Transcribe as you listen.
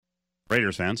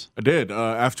Raiders fans. I did.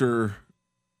 After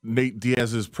Nate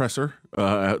Diaz's presser,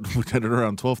 which ended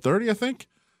around 12:30, I think,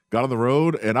 got on the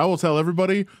road. And I will tell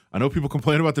everybody, I know people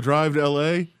complain about the drive to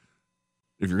L.A.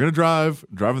 If you're going to drive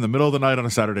in the middle of the night on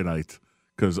a Saturday night.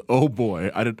 Because, oh, boy,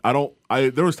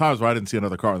 there was times where I didn't see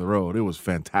another car on the road. It was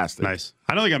fantastic. Nice.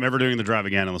 I don't think I'm ever doing the drive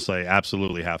again unless I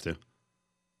absolutely have to.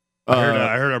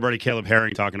 I heard our buddy Caleb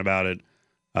Herring talking about it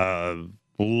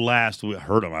last week.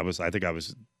 Heard him. I think I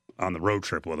was on the road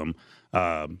trip with him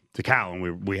to Cal,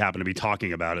 and we happened to be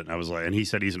talking about it. And I was like, and he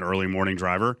said he's an early morning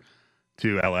driver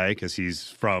to LA because he's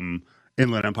from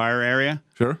Inland Empire area.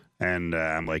 Sure. And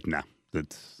I'm like, nah,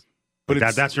 that's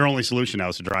your only solution now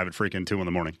is to drive at freaking 2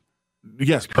 a.m.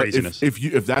 Yes, craziness. But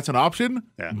if that's an option,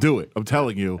 do it. I'm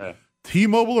telling you,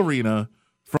 T-Mobile Arena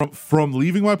from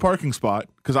leaving my parking spot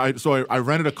because I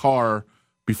rented a car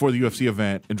before the UFC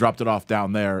event and dropped it off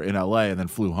down there in LA and then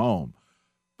flew home.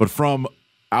 But from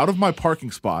out of my parking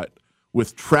spot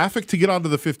with traffic to get onto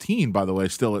the 15, by the way,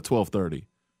 still at 12:30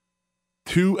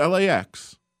 to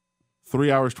LAX,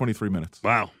 3 hours 23 minutes.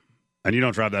 Wow. And you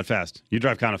don't drive that fast. You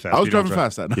drive kind of fast. I was driving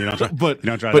fast that night. You don't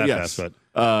drive that fast.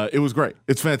 But it was great.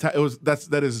 It's fantastic.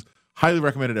 That is highly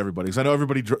recommended to everybody because I know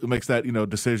everybody makes that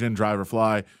decision, drive or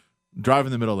fly. Drive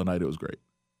in the middle of the night, it was great.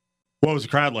 What was the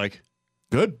crowd like?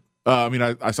 Good.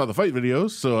 I saw the fight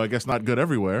videos, so I guess not good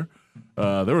everywhere.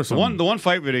 There was some the one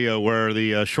fight video where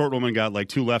the short woman got like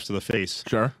 2 lefts to the face.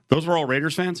 Sure. Those were all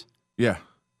Raiders fans? Yeah.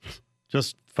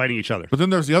 Just fighting each other. But then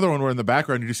there's the other one where in the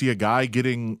background you just see a guy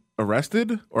getting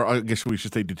arrested, or I guess we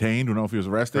should say detained. We don't know if he was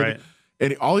arrested. Right.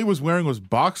 And all he was wearing was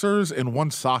boxers and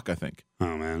one sock, I think.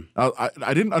 Oh, man.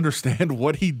 I didn't understand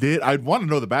what he did. I'd want to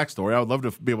know the backstory. I would love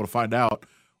to be able to find out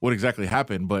what exactly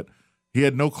happened, but he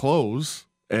had no clothes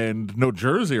and no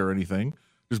jersey or anything,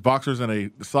 just boxers and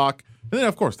a sock. And then,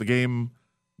 of course, the game,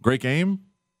 great game,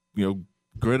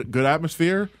 good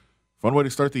atmosphere, fun way to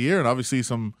start the year, and obviously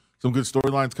some good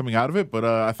storylines coming out of it. But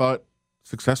I thought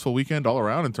successful weekend all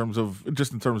around in terms of the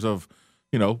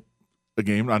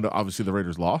game. Obviously, the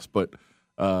Raiders lost, but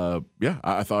I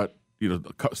thought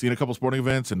seeing a couple sporting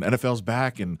events and NFL's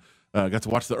back and got to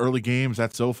watch the early games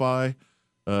at SoFi.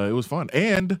 It was fun.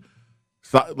 And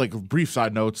brief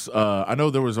side notes, I know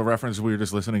there was a reference we were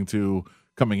just listening to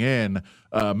coming in,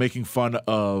 making fun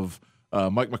of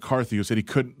Mike McCarthy, who said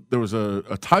there was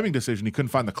a timing decision. He couldn't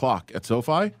find the clock at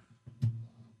SoFi.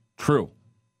 True.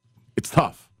 It's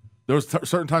tough. There was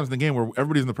certain times in the game where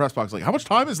everybody's in the press box like, how much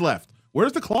time is left?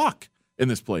 Where's the clock in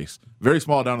this place? Very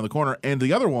small down in the corner. And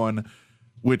the other one,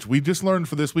 which we just learned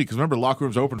for this week, because remember, locker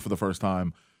rooms opened for the first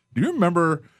time. Do you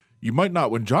remember, you might not,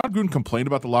 when John Gruden complained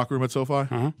about the locker room at SoFi?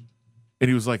 Uh-huh. And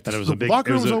he was like, that it was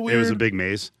a big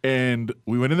maze. And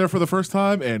we went in there for the first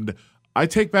time, and I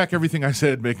take back everything I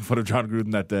said making fun of John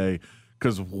Gruden that day,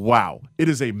 because, wow, it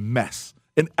is a mess,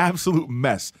 an absolute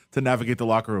mess to navigate the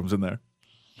locker rooms in there.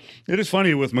 It is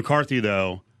funny with McCarthy,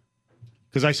 though,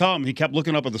 because I saw him, he kept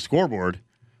looking up at the scoreboard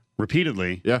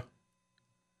repeatedly. Yeah.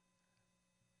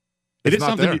 It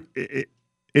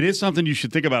is something you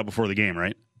should think about before the game,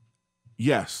 right?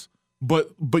 Yes.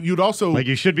 But you'd also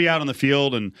you should be out on the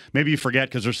field, and maybe you forget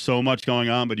because there's so much going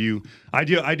on. But I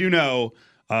do know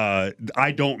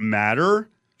I don't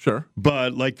matter. Sure.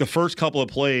 But the first couple of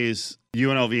plays,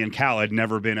 UNLV and Cal had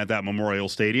never been at that Memorial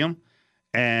Stadium,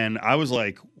 and I was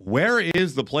like, "Where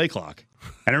is the play clock?"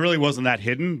 And it really wasn't that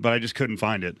hidden, but I just couldn't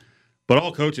find it. But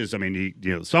all coaches, I mean,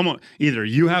 someone either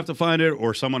you have to find it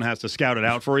or someone has to scout it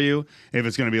out for you if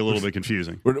it's going to be a little bit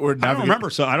confusing. I don't remember.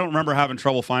 So I don't remember having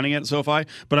trouble finding it at SoFi.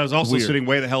 But I was also sitting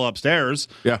way the hell upstairs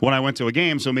when I went to a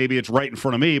game. So maybe it's right in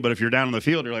front of me. But if you're down on the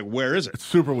field, you're like, where is it? It's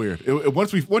super weird.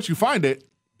 Once you find it,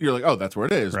 you're like, oh, that's where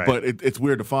it is. Right. But it's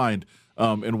weird to find.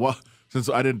 Since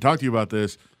I didn't talk to you about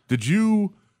this, did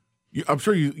you? I'm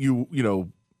sure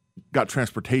you got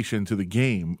transportation to the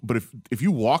game. But if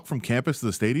you walk from campus to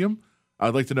the stadium,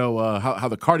 I'd like to know how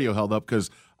the cardio held up, because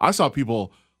I saw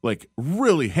people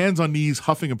really hands on knees,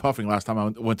 huffing and puffing last time I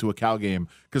went to a Cal game,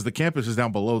 because the campus is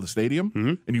down below the stadium,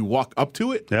 and you walk up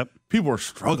to it. Yep. People were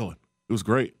struggling. It was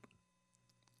great.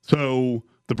 So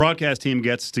the broadcast team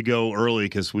gets to go early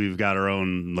because we've got our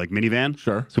own minivan.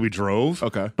 Sure. So we drove.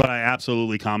 Okay. But I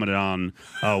absolutely commented on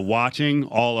watching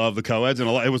all of the co-eds, and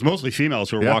it was mostly females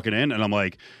who were walking in, and I'm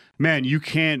like, man, you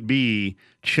can't be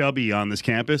chubby on this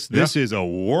campus. This is a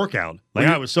workout.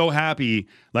 I was so happy.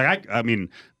 I mean,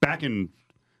 back in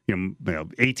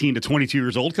 18 to 22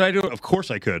 years old, could I do it? Of course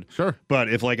I could. Sure.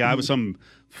 But if I was some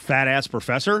fat ass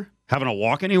professor having to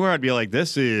walk anywhere, I'd be like,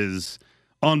 this is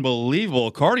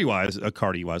unbelievable cardio wise. But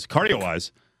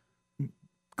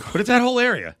it's that whole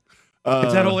area.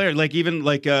 It's that whole area. Like even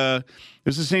like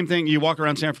it's the same thing. You walk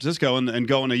around San Francisco and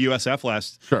go into USF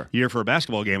last year for a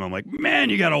basketball game. I'm like, man,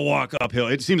 you got to walk uphill.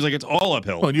 It seems like it's all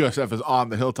uphill. Well, and USF is on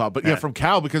the hilltop, but from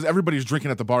Cal, because everybody's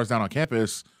drinking at the bars down on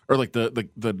campus, or like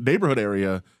the neighborhood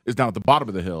area is down at the bottom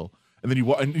of the hill, and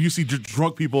then you see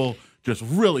drunk people just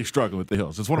really struggling with the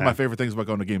hills. It's one of my favorite things about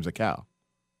going to games at Cal.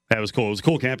 That was cool. It was a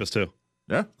cool campus too.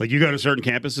 Yeah, like you go to certain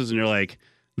campuses and you're like,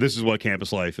 this is what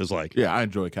campus life is like. Yeah, I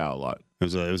enjoy Cal a lot. It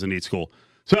was a neat school.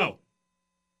 So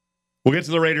we'll get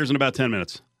to the Raiders in about 10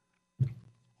 minutes.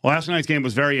 Last night's game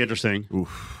was very interesting.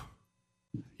 Oof.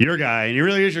 Your guy, and he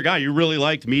really is your guy. You really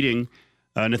liked meeting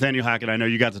Nathaniel Hackett. I know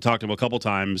you got to talk to him a couple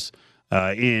times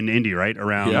in Indy, right?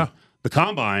 Around the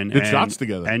combine. Did shots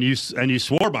together. And you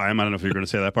swore by him. I don't know if you're going to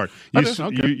say that part.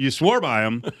 You swore by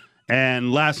him.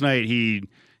 And last night he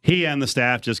and the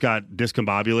staff just got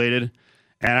discombobulated.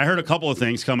 And I heard a couple of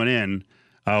things coming in.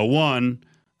 One,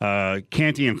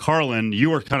 Canty and Carlin, you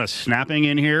were kind of snapping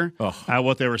in here at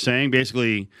what they were saying,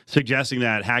 basically suggesting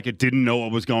that Hackett didn't know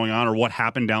what was going on or what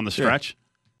happened down the stretch.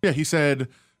 Yeah, he said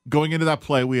going into that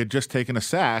play, we had just taken a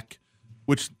sack,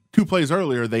 which 2 plays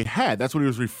earlier they had. That's what he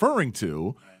was referring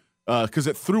to, because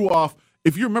it threw off.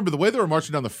 If you remember the way they were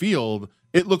marching down the field,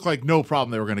 it looked like no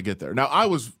problem they were going to get there. Now, I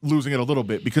was losing it a little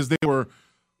bit because they were,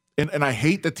 and I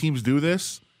hate that teams do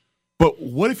this, but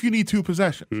what if you need 2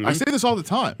 possessions? Mm-hmm. I say this all the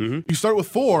time. Mm-hmm. You start with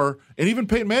 4, and even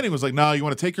Peyton Manning was like, no, you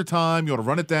want to take your time, you want to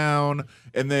run it down,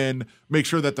 and then make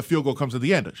sure that the field goal comes at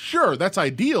the end. Sure, that's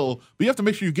ideal, but you have to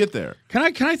make sure you get there. Can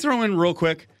I throw in real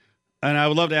quick, and I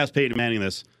would love to ask Peyton Manning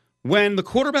this. When the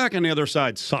quarterback on the other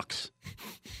side sucks,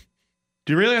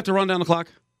 do you really have to run down the clock?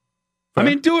 Fair. I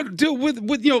mean, do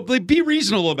it with be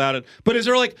reasonable about it. But is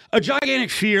there like a gigantic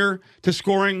fear to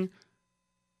scoring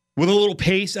with a little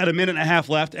pace at a minute and a half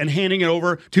left and handing it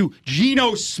over to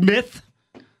Geno Smith?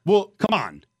 Well, come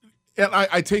on. And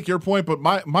I take your point, but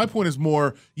my point is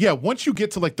more, once you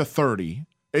get to like the 30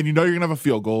 and you know you're going to have a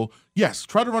field goal, yes,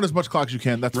 try to run as much clock as you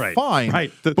can. That's fine.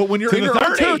 Right. But when you're in your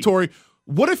own territory,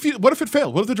 what if it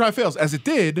failed? What if the drive fails? As it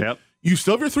did, you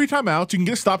still have your 3 timeouts. You can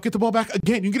get a stop, get the ball back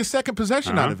again. You can get a second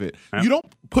possession out of it. You don't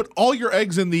put all your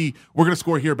eggs in the we're going to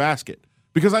score here basket.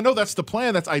 Because I know that's the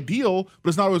plan, that's ideal, but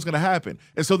it's not always going to happen.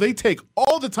 And so they take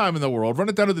all the time in the world, run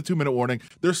it down to the 2-minute warning.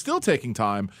 They're still taking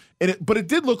time. But it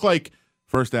did look like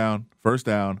first down.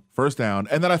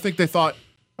 And then I think they thought,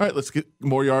 all right, let's get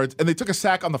more yards. And they took a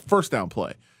sack on the first down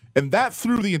play. And that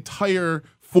threw the entire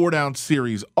 4-down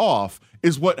series off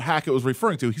is what Hackett was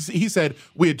referring to. He said,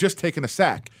 we had just taken a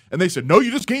sack. And they said, no,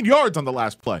 you just gained yards on the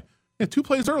last play. Yeah, 2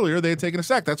 plays earlier, they had taken a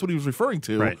sack. That's what he was referring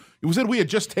to. Right. He said we had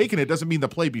just taken it. Doesn't mean the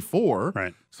play before.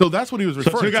 Right. So that's what he was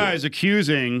referring to. So 2 guys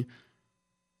accusing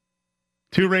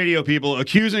 2 radio people,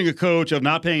 accusing a coach of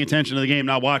not paying attention to the game,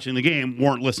 not watching the game,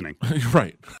 weren't listening.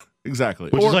 Right. Exactly.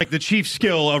 Which is like the chief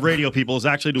skill of radio people is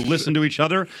actually to listen to each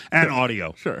other and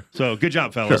audio. Sure. So good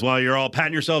job, fellas. While you're all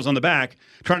patting yourselves on the back,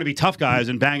 trying to be tough guys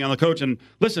and bang on the coach. And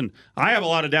listen, I have a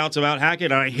lot of doubts about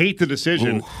Hackett, and I hate the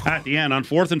decision at the end on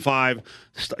 4th and 5.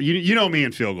 You know me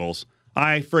in field goals.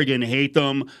 I friggin' hate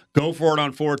them. Go for it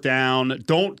on 4th down.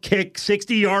 Don't kick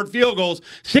 60-yard field goals.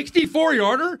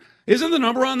 64-yarder? Isn't the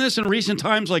number on this in recent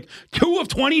times like 2 of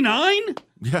 29?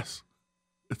 Yes.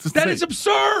 That is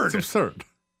absurd. It's absurd.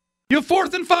 You have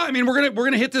 4th and 5. I mean, we're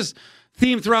gonna hit this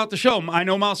theme throughout the show. I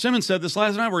know Miles Simmons said this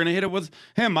last night. We're gonna hit it with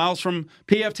him, Miles from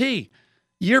PFT.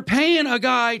 You're paying a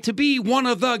guy to be one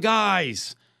of the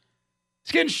guys.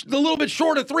 It's getting a little bit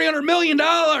short of $300 million.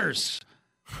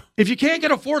 If you can't get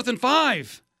a 4th and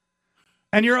 5,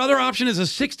 and your other option is a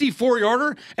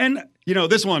 64-yarder, and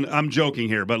this one I'm joking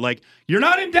here, but like you're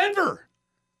not in Denver.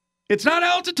 It's not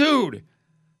altitude.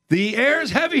 The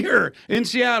air's heavier in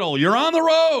Seattle. You're on the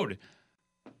road.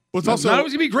 Well, it's also not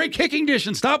always going to be great kicking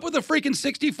conditions. Stop with the freaking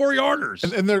 64-yarders.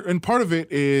 And part of it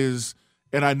is,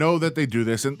 and I know that they do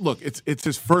this, and look, it's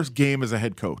his first game as a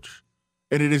head coach.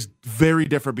 And it is very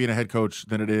different being a head coach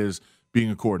than it is being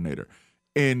a coordinator.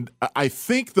 And I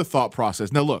think the thought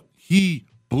process, now look, he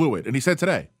blew it. And he said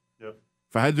today,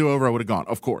 if I had to do it over, I would have gone,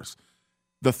 of course.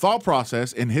 The thought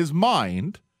process in his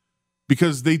mind,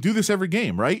 because they do this every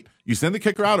game, right? You send the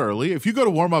kicker out early. If you go to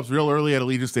warm-ups real early at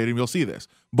Allegiant Stadium, you'll see this.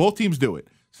 Both teams do it.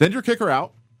 Send your kicker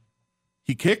out.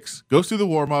 He kicks, goes through the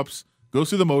warm-ups, goes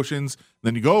through the motions.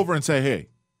 Then you go over and say, hey,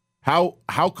 how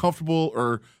comfortable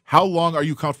or how long are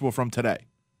you comfortable from today?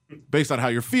 Based on how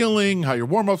you're feeling, how your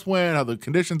warm-ups went, how the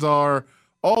conditions are,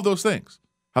 all those things.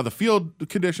 How the field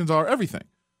conditions are, everything.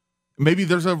 Maybe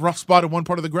there's a rough spot in one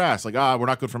part of the grass. Like, we're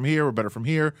not good from here. We're better from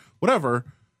here. Whatever.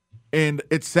 And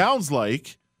it sounds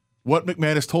like what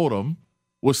McManus told him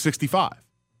was 65.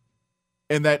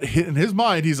 And that in his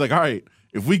mind, he's like, all right,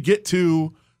 if we get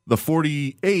to the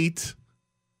 48,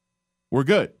 we're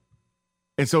good.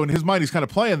 And so in his mind, he's kind of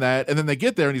playing that. And then they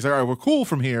get there and he's like, all right, we're cool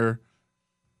from here.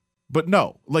 But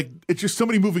no, like it's just so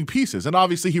many moving pieces. And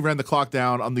obviously he ran the clock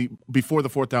down before the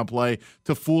fourth down play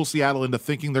to fool Seattle into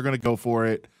thinking they're going to go for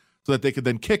it so that they could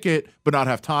then kick it, but not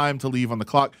have time to leave on the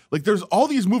clock. Like there's all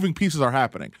these moving pieces are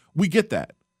happening. We get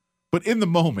that. But in the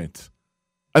moment,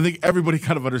 I think everybody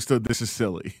kind of understood this is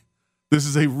silly. This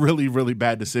is a really, really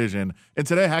bad decision. And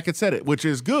today Hackett said it, which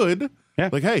is good. Yeah.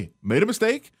 Like, hey, made a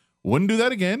mistake. Wouldn't do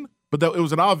that again. But it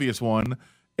was an obvious one.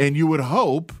 And you would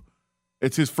hope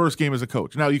it's his first game as a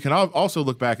coach. Now, you can also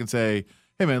look back and say,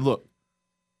 hey, man, look,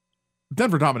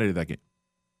 Denver dominated that game.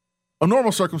 A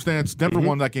normal circumstance, Denver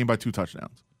won that game by 2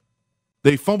 touchdowns.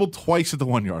 They fumbled twice at the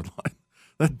 1-yard line.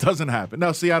 That doesn't happen.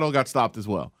 Now, Seattle got stopped as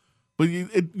well. But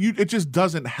it just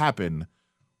doesn't happen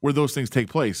where those things take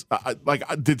place.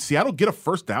 Did Seattle get a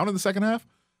first down in the second half?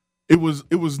 It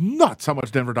was nuts how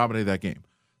much Denver dominated that game.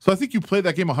 So I think you play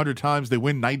that game 100 times. They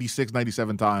win 96,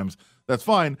 97 times. That's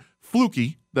fine.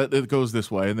 Fluky that it goes this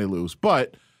way and they lose.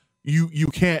 But you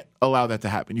can't allow that to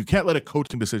happen. You can't let a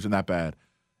coaching decision that bad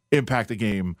impact a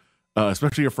game,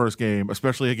 especially your first game,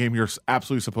 especially a game you're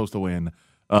absolutely supposed to win.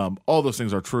 All those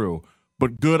things are true.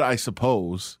 But good, I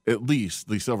suppose, at least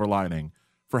the silver lining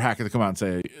for Hackett to come out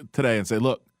and say,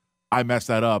 look, I messed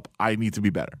that up. I need to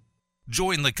be better.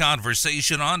 Join the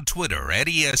conversation on Twitter at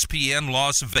ESPN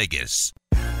Las Vegas.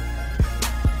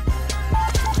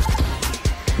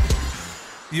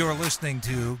 You're listening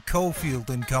to Cofield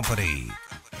and Company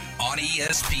on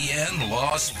ESPN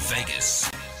Las Vegas.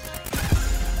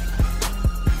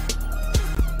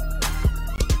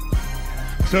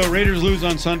 So Raiders lose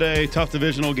on Sunday, tough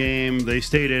divisional game. They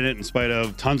stayed in it in spite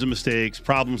of tons of mistakes,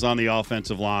 problems on the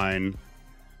offensive line.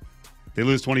 They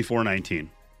lose 24-19.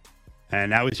 And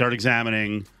now we start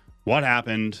examining what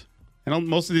happened. And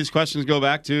most of these questions go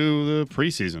back to the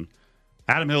preseason.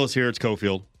 Adam Hill is here. It's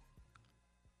Cofield.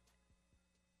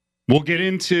 We'll get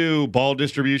into ball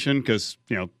distribution because,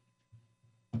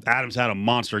 Adams had a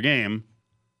monster game.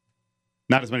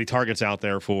 Not as many targets out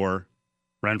there for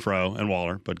Renfrow and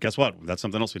Waller. But guess what? That's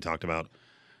something else we talked about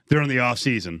during the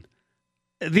offseason.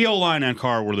 The O-line and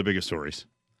Carr were the biggest stories.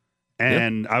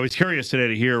 And I was curious today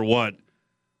to hear what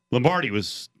Lombardi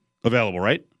was available,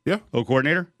 right? Yeah.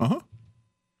 O-coordinator? Uh-huh.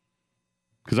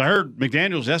 Because I heard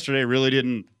McDaniels yesterday really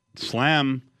didn't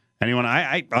slam anyone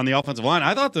I on the offensive line.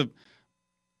 I thought the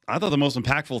most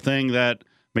impactful thing that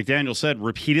McDaniels said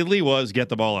repeatedly was get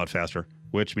the ball out faster,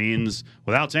 which means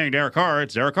without saying Derek Carr,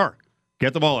 it's Derek Carr.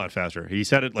 Get the ball out faster. He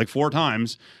said it like 4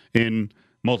 times in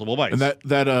multiple bites. And that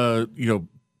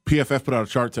PFF put out a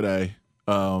chart today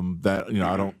some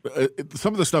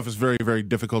of the stuff is very, very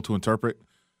difficult to interpret.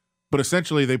 But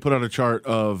essentially, they put out a chart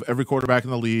of every quarterback in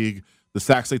the league, the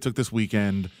sacks they took this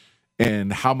weekend,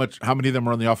 and how many of them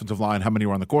were on the offensive line, how many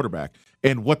were on the quarterback,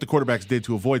 and what the quarterbacks did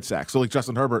to avoid sacks. So, like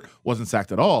Justin Herbert wasn't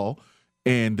sacked at all,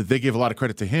 and they gave a lot of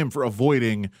credit to him for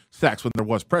avoiding sacks when there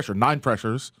was pressure. 9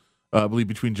 pressures, I believe,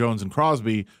 between Jones and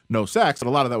Crosby, no sacks, and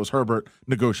a lot of that was Herbert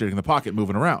negotiating the pocket,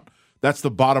 moving around. That's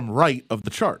the bottom right of the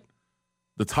chart.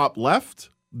 The top left,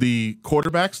 the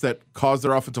quarterbacks that caused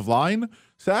their offensive line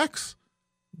sacks,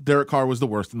 Derek Carr was the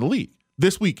worst in the league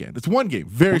this weekend. It's one game,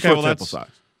 very short sample size.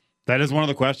 That is one of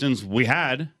the questions we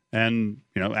had, and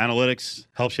analytics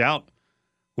helps you out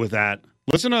with that.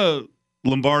 Listen to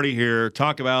Lombardi here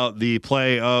talk about the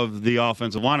play of the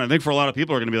offensive line. I think for a lot of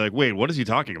people are going to be like, wait, what is he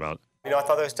talking about? I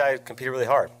thought those guys competed really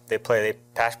hard. They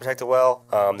pass protected well.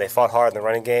 They fought hard in the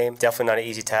running game. Definitely not an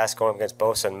easy task going against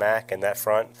Bosa and Mack in that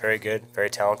front. Very good, very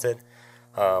talented.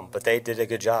 But they did a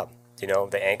good job.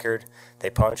 They anchored, they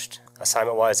punched.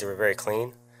 Assignment-wise, they were very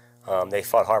clean. They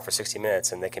fought hard for 60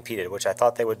 minutes, and they competed, which I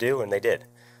thought they would do, and they did.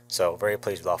 So very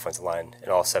pleased with the offensive line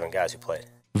and all 7 guys who played.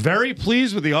 Very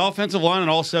pleased with the offensive line and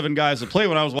all 7 guys that played.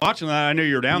 When I was watching that, I knew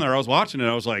you were down there. I was watching it.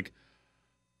 I was like,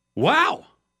 wow.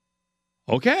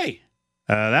 Okay.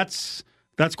 That's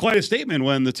quite a statement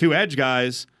when the 2 edge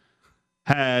guys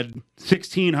had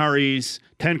 16 hurries,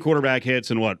 10 quarterback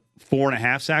hits, and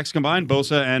 4.5 sacks combined,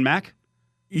 Bosa and Mack?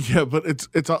 Yeah, but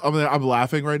I'm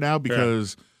laughing right now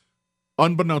because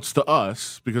unbeknownst to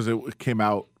us, because it came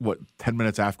out 10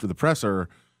 minutes after the presser,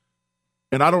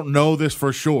 and I don't know this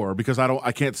for sure because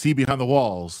I can't see behind the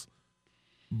walls,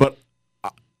 but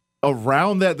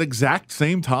around that exact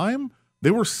same time,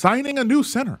 they were signing a new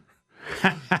center.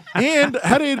 And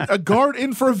had a guard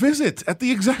in for a visit at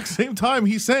the exact same time.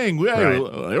 He's saying,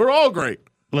 they were all great.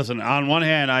 Listen, on one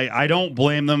hand, I don't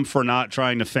blame them for not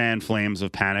trying to fan flames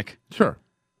of panic. Sure.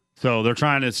 So they're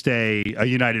trying to stay a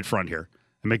united front here.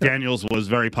 And McDaniels was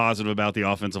very positive about the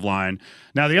offensive line.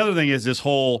 Now, the other thing is this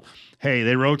whole, hey,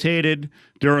 they rotated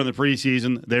during the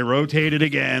preseason. They rotated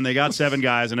again. They got 7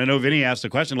 guys. And I know Vinny asked a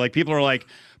question. Like, people are like,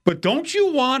 but don't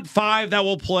you want 5 that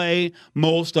will play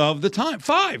most of the time?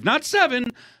 5, not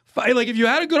 7. 5, like, if you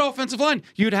had a good offensive line,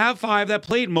 you'd have 5 that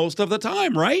played most of the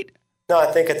time, right? No,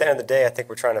 I think at the end of the day, I think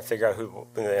we're trying to figure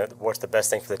out what's the best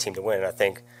thing for the team to win. And I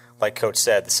think, like Coach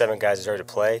said, the 7 guys deserve to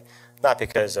play, not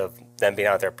because of them being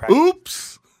out there practicing.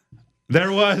 Oops.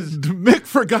 There was. Mick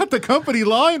forgot the company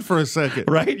line for a second.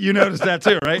 Right? You noticed that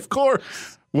too, right? Of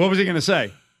course. What was he going to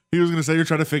say? He was going to say you're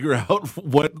trying to figure out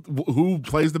who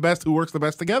plays the best, who works the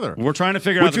best together. We're trying to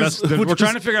figure out the best. We're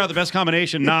trying to figure out the best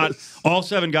combination. Not all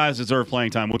 7 guys deserve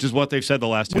playing time, which is what they've said the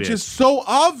last 2 days. Which is so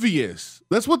obvious.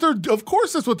 That's what they're. Of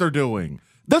course, that's what they're doing.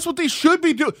 That's what they should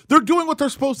be doing. They're doing what they're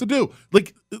supposed to do.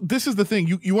 Like, this is the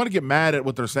thing. You want to get mad at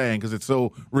what they're saying because it's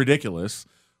so ridiculous,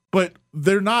 but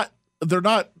they're not. They're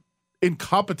not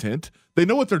incompetent. They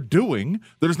know what they're doing.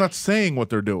 They're just not saying what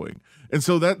they're doing. And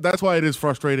so that's why it is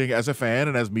frustrating as a fan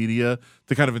and as media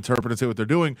to kind of interpret and say what they're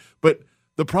doing. But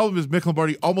the problem is Mick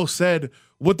Lombardi almost said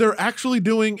what they're actually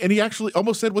doing, and he actually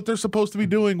almost said what they're supposed to be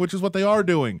doing, which is what they are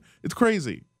doing. It's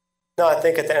crazy. No, I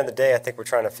think at the end of the day, I think we're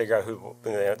trying to figure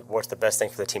out what's the best thing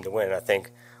for the team to win. And I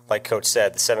think, like Coach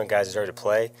said, the 7 guys deserve to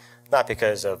play, not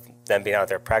because of them being out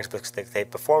there practice, but because they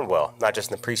performed well. Not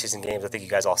just in the preseason games, I think you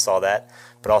guys all saw that,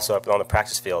 but also up on the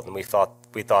practice field. And we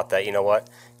thought that, you know what,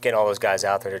 getting all those guys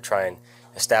out there to try and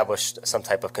establish some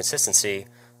type of consistency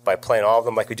by playing all of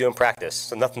them like we do in practice.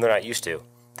 So nothing they're not used to.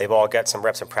 They've all got some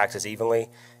reps in practice evenly,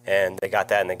 and they got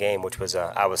that in the game, which was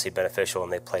obviously beneficial,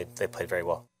 and they played very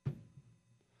well.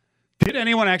 Did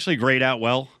anyone actually grade out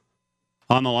well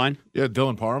on the line? Yeah,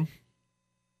 Dylan Parham.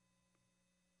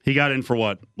 He got in for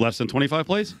what? Less than 25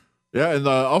 plays? Yeah, and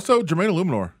also Jermaine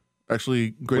Illuminor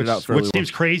actually graded out fairly well. Which seems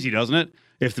crazy, doesn't it?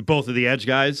 If both of the edge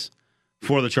guys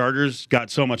for the Chargers got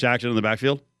so much action in the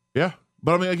backfield. Yeah,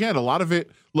 but I mean, again, a lot of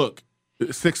it, look,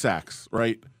 6 sacks,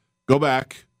 right? Go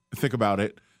back, think about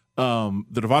it. The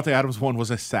Davante Adams one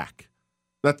was a sack.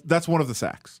 That's one of the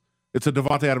sacks. It's a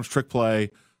Davante Adams trick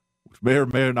play, which may or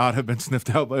may not have been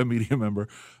sniffed out by a media member.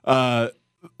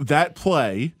 That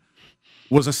play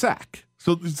was a sack.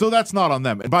 So that's not on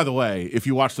them. And by the way, if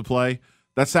you watch the play,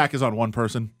 that sack is on one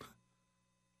person,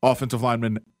 offensive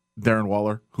lineman Darren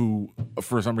Waller, who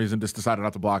for some reason just decided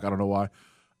not to block. I don't know why.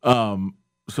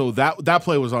 So that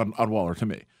play was on Waller to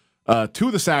me. 2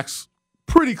 of the sacks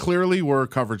pretty clearly were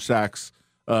coverage sacks.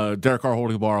 Derek Carr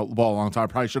holding the ball a long time.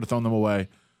 Probably should have thrown them away.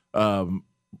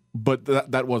 But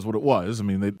that was what it was. I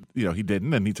mean, he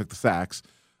didn't, and he took the sacks.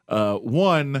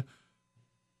 One,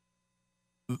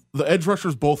 the edge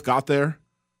rushers both got there,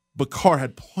 but Carr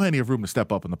had plenty of room to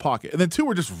step up in the pocket. And then 2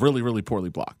 were just really, really poorly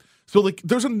blocked. So, like,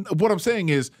 what I'm saying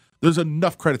is there's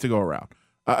enough credit to go around.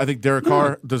 I think Derek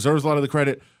Carr deserves a lot of the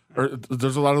credit, or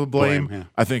there's a lot of the blame. Yeah.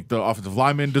 I think the offensive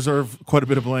linemen deserve quite a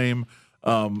bit of blame.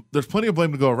 There's plenty of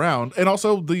blame to go around, and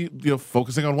also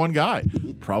focusing on one guy,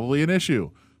 probably an issue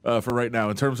for right now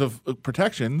in terms of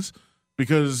protections,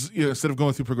 because instead of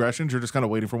going through progressions, you're just kind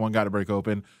of waiting for one guy to break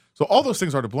open. So all those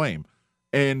things are to blame,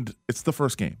 and it's the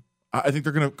first game. I think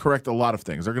they're going to correct a lot of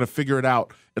things. They're going to figure it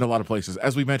out in a lot of places.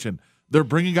 As we mentioned, they're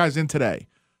bringing guys in today.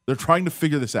 They're trying to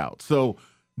figure this out. So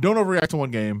don't overreact to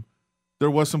one game. There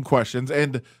was some questions,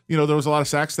 and there was a lot of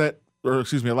sacks a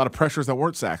lot of pressures that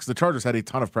weren't sacks. The Chargers had a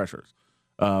ton of pressures.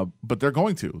 But they're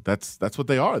going to. That's what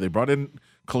they are. They brought in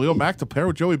Khalil Mack to pair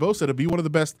with Joey Bosa to be one of the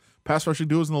best pass rushing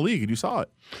duos in the league, and you saw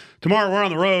it. Tomorrow we're on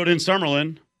the road in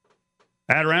Summerlin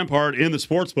at Rampart in the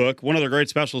Sportsbook. One of their great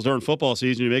specials during football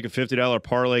season, you make a $50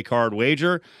 parlay card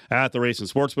wager at the Racing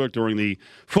Sportsbook during the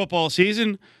football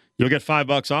season. You'll get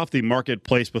 $5 off the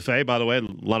Marketplace Buffet. By the way, a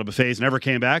lot of buffets never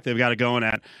came back. They've got it going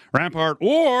at Rampart,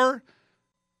 or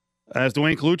as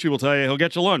Dwayne Colucci will tell you, he'll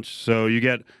get you lunch. So you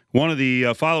get one of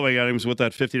the following items with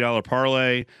that $50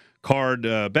 parlay card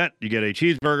bet. You get a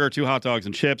cheeseburger, 2 hot dogs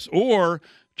and chips, or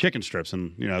chicken strips.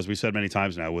 And, as we said many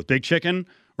times now, with Big Chicken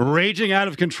raging out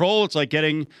of control, it's like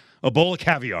getting a bowl of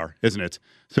caviar, isn't it?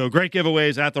 So great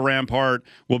giveaways at the Rampart.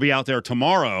 We'll be out there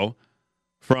tomorrow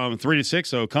from 3 to 6.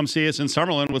 So come see us in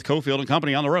Summerlin with Cofield and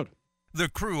Company on the road. The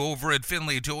crew over at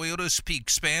Finley Toyota speak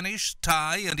Spanish,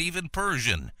 Thai, and even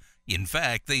Persian. In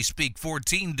fact, they speak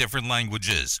 14 different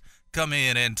languages. Come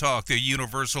in and talk the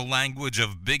universal language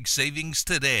of big savings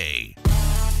today.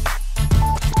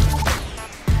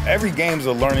 Every game's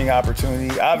a learning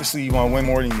opportunity. Obviously, you want to win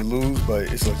more than you lose,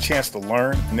 but it's a chance to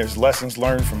learn. And there's lessons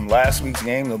learned from last week's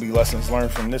game. There'll be lessons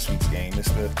learned from this week's game. It's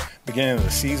the beginning of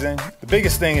the season. The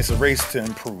biggest thing is a race to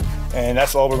improve. And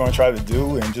that's all we're going to try to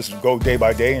do and just go day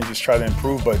by day and just try to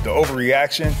improve. But the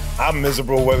overreaction, I'm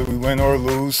miserable whether we win or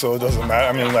lose, so it doesn't matter.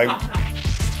 I mean,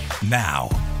 Now,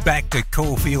 back to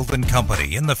Cofield and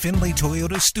Company in the Findlay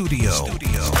Toyota studio.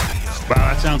 Wow,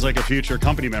 that sounds like a future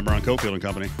company member on Cofield and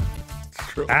Company.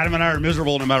 True. Adam and I are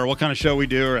miserable no matter what kind of show we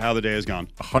do or how the day has gone.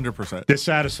 100%.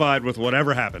 Dissatisfied with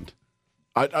whatever happened.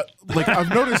 I've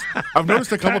noticed a couple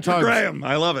Patrick times. Graham,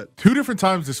 I love it. 2 different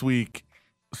times this week,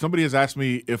 somebody has asked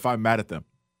me if I'm mad at them.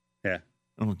 Yeah.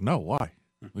 I'm like, no, why?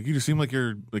 Like, you just seem like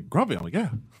you're like grumpy. I'm like, yeah,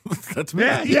 that's me.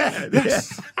 Yeah.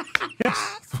 Yes.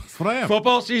 That's what I am.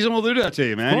 Football season will do that to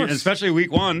you, man. course. And especially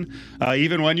week one.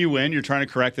 Even when you win, you're trying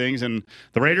to correct things, and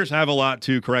the Raiders have a lot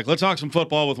to correct. Let's talk some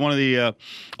football with one of the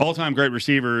all-time great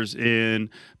receivers in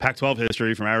Pac-12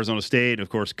 history from Arizona State. Of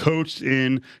course, coached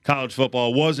in college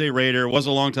football, was a Raider, was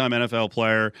a longtime NFL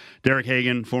player. Derek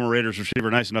Hagan, former Raiders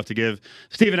receiver, nice enough to give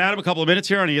Stephen Adam a couple of minutes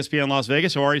here on ESPN Las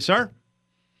Vegas. How are you, sir?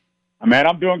 Man,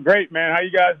 I'm doing great, man. How you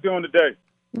guys doing today?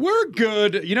 We're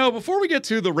good. You know, before we get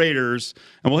to the Raiders,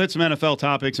 and we'll hit some NFL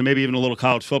topics and maybe even a little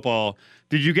college football,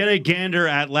 did you get a gander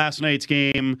at last night's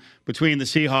game between the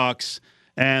Seahawks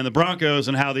and the Broncos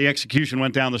and how the execution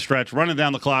went down the stretch, running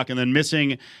down the clock and then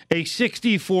missing a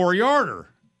 64-yarder?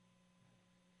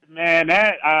 Man,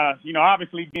 that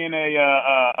obviously being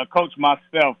a coach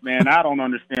myself, man, I don't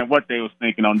understand what they was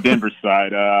thinking on Denver's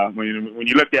side. When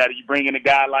you look at it, you bring in a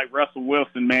guy like Russell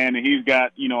Wilson, man, and he's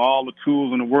got all the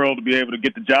tools in the world to be able to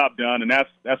get the job done, and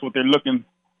that's what they're looking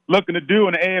to do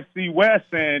in the AFC West,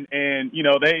 and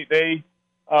they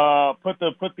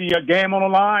put the game on the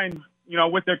line,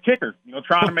 with their kicker,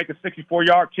 trying to make a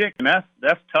 64-yard kick, and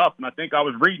that's tough. And I think I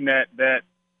was reading that.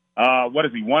 What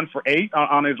is he, 1 for 8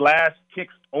 on his last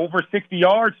kicks over 60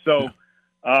 yards? So,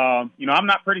 I'm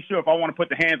not pretty sure if I want to put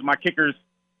the hands of my kickers'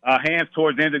 hands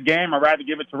towards the end of the game. I'd rather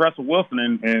give it to Russell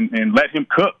Wilson and let him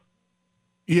cook.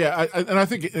 Yeah, I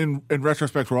think in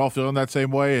retrospect, we're all feeling that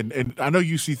same way. And I know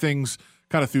you see things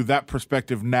kind of through that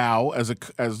perspective now as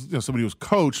somebody who's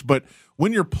coached. But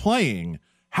when you're playing,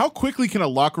 how quickly can a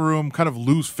locker room kind of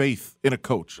lose faith in a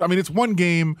coach? I mean, it's one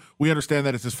game. We understand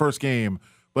that it's his first game.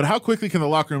 But how quickly can the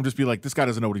locker room just be like, this guy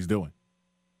doesn't know what he's doing?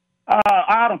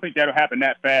 I don't think that'll happen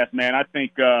that fast, man. I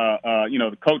think,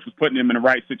 the coach was putting him in the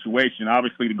right situation,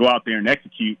 obviously, to go out there and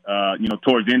execute,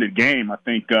 towards the end of the game. I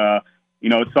think,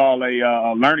 it's all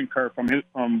a learning curve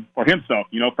for himself.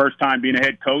 First time being a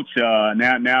head coach.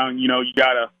 Now, you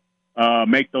got to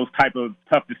make those type of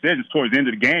tough decisions towards the end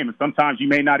of the game. And sometimes you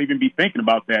may not even be thinking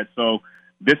about that. So,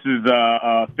 this is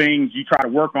things you try to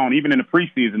work on even in the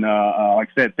preseason. Like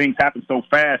I said, things happen so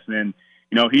fast, and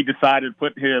he decided to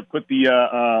put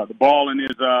the ball in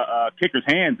his kicker's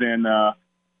hands, and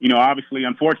obviously,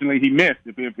 unfortunately, he missed.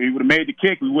 If he would have made the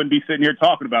kick, we wouldn't be sitting here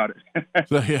talking about it.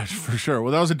 So, yeah, for sure.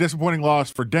 Well, that was a disappointing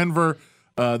loss for Denver.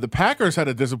 The Packers had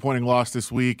a disappointing loss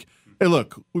this week. Hey,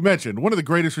 look, we mentioned one of the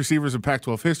greatest receivers in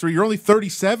Pac-12 history. You're only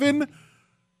 37.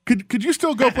 Could you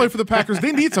still go play for the Packers?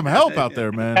 They need some help out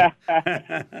there, man.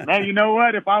 Man, you know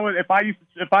what? If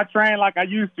I trained like I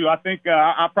used to, I think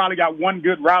I probably got one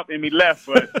good route in me left.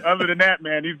 But other than that,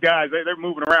 man, these guys they're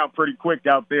moving around pretty quick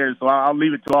out there. So I'll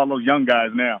leave it to all those young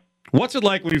guys now. What's it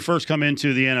like when you first come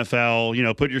into the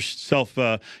NFL, put yourself,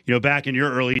 back in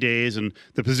your early days, and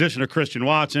the position of Christian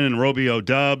Watson and Romeo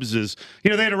Doubs is, they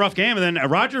had a rough game, and then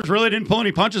Rodgers really didn't pull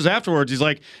any punches afterwards. He's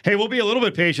like, hey, we'll be a little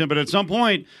bit patient, but at some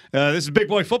point, this is big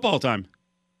boy football time.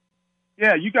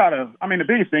 Yeah, the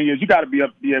biggest thing is you got to be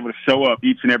able to show up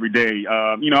each and every day.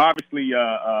 Obviously,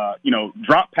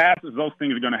 drop passes, those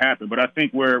things are going to happen, but I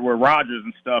think where Rodgers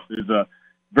and stuff is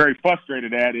very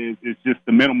frustrated at is just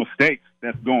the mental mistakes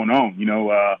that's going on.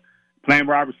 Playing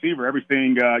wide receiver,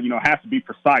 everything, has to be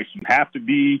precise. You have to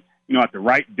be, at the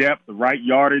right depth, the right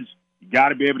yardage. You got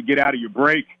to be able to get out of your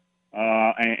break,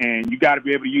 and you got to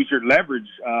be able to use your leverage,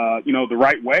 the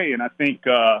right way. And I think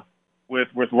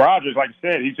with Rodgers, like I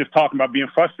said, he's just talking about being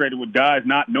frustrated with guys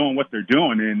not knowing what they're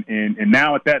doing. And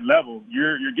now at that level,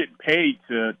 you're getting paid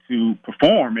to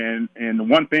perform. And the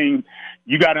one thing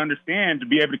you got to understand to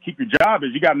be able to keep your job is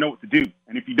you got to know what to do.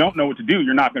 And if you don't know what to do,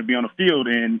 you're not going to be on the field,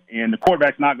 and the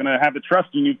quarterback's not going to have the trust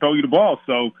in you to throw you the ball.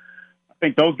 So I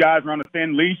think those guys are on a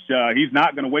thin leash. He's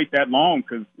not going to wait that long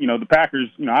because, the Packers,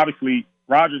 obviously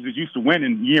Rodgers is used to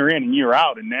winning year in and year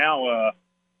out. And now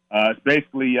it's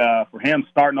basically for him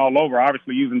starting all over,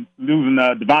 obviously losing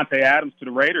Devontae Adams to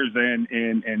the Raiders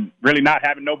and really not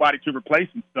having nobody to replace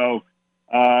him. So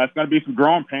it's going to be some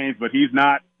growing pains, but he's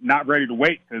not ready to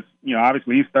wait because,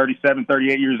 obviously he's 37,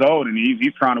 38 years old, and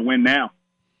he's trying to win now.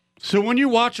 So when you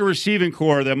watch a receiving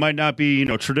core that might not be,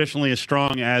 traditionally as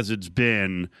strong as it's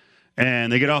been,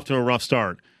 and they get off to a rough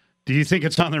start, do you think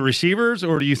it's on the receivers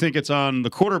or do you think it's on the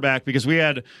quarterback? Because we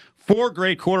had 4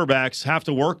 great quarterbacks have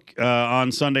to work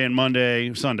on Sunday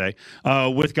and Sunday,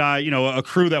 with a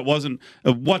crew that wasn't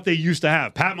what they used to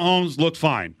have. Pat Mahomes looked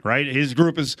fine, right? His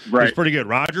group is pretty good.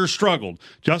 Rodgers struggled.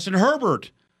 Justin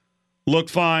Herbert looked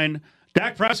fine.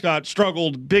 Dak Prescott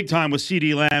struggled big time with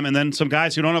CeeDee Lamb and then some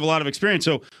guys who don't have a lot of experience.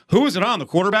 So who is it on, the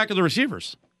quarterback or the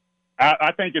receivers?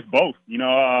 I think it's both. You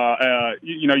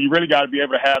really got to be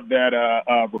able to have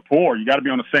that rapport. You got to be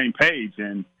on the same page,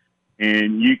 and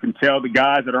you can tell the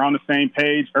guys that are on the same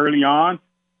page early on,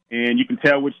 and you can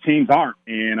tell which teams aren't.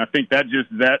 And I think that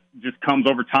just comes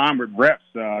over time with reps.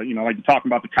 Like you're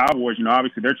talking about the Cowboys.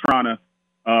 Obviously they're trying to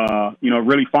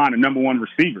really find a number one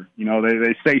receiver.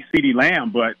 They say CeeDee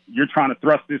Lamb, but you're trying to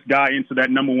thrust this guy into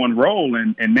that number one role,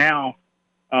 and now.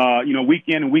 Week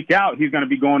in and week out, he's going to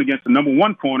be going against the number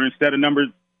one corner instead of number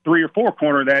 3 or 4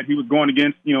 corner that he was going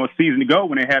against, a season ago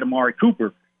when they had Amari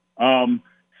Cooper.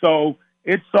 So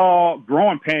it's all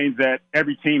growing pains that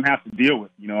every team has to deal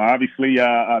with. Obviously,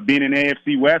 being in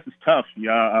AFC West is tough.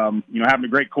 Having a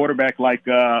great quarterback like,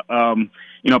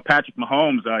 Patrick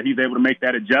Mahomes, he's able to make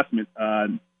that adjustment,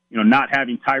 not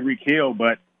having Tyreek Hill,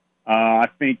 but I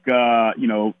think,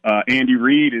 Andy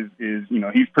Reid is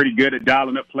he's pretty good at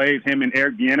dialing up plays, him and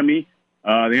Eric Bieniemy.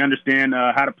 They understand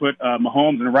how to put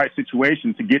Mahomes in the right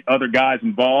situation to get other guys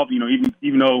involved,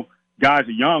 even though guys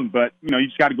are young, but, you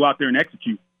just got to go out there and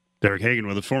execute. Derek Hagan,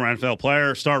 with a former NFL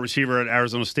player, star receiver at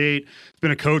Arizona State. He's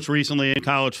been a coach recently in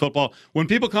college football. When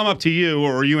people come up to you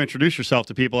or you introduce yourself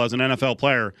to people as an NFL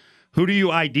player, who do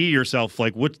you ID yourself?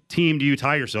 Like, what team do you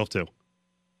tie yourself to?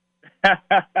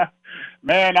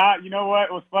 Man, you know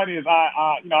what? What's funny is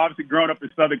obviously growing up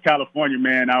in Southern California,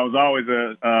 man, I was always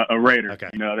a Raider. Okay.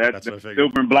 That's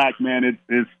silver and black, man.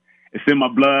 It's in my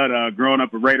blood. Growing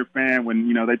up a Raider fan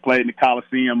when they played in the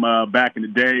Coliseum back in the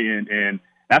day, and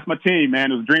that's my team,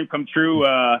 man. It was a dream come true.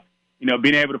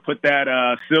 Being able to put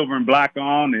that silver and black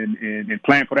on and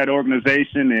playing for that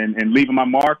organization and leaving my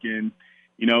mark, and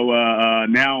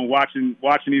now watching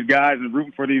these guys and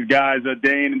rooting for these guys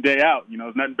day in and day out.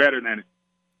 It's nothing better than it.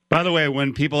 By the way,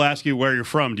 when people ask you where you're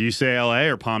from, do you say L.A.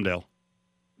 or Palmdale?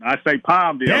 I say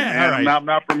Palmdale. Yeah, man. all right. I'm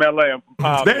not from L.A. I'm from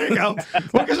Palmdale. There you go.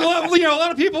 Well, because a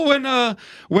lot of people when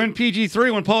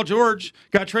PG3, when Paul George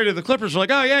got traded to the Clippers, were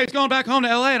like, oh yeah, he's going back home to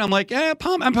L.A. And I'm like, yeah,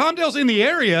 Palmdale's in the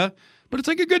area, but it's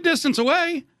like a good distance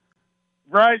away.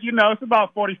 Right, it's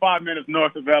about 45 minutes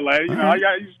north of L.A.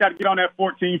 You just got to get on that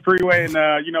 14 freeway,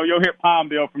 and you'll hit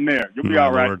Palmdale from there. You'll be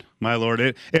all right. My Lord,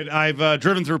 I've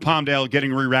driven through Palmdale,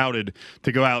 getting rerouted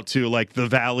to go out to like the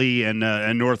Valley and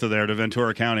north of there to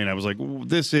Ventura County, and I was like,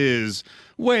 this is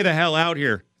way the hell out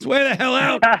here. It's way the hell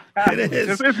out. It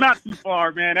is. It's not too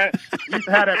far, man. We used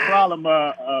to have that problem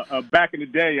back in the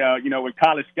day. When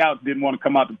college scouts didn't want to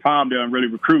come out to Palmdale and really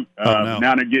recruit. No.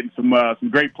 Now they're getting some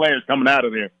great players coming out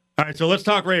of there. All right, so let's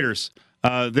talk Raiders.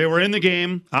 They were in the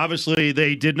game. Obviously,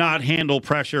 they did not handle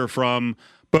pressure from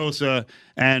Bosa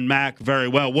and Mack very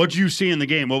well. What did you see in the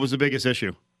game? What was the biggest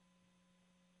issue?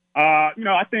 I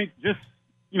think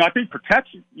I think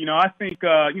protection. I think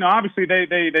obviously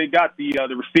they got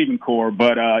the receiving core,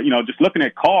 but just looking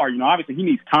at Carr, obviously he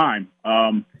needs time.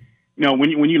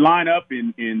 When you line up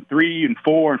in 3 and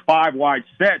 4 and 5 wide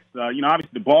sets, obviously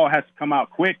the ball has to come out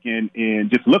quick,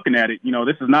 and just looking at it,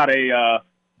 this is not a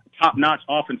top-notch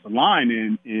offensive line,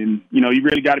 and you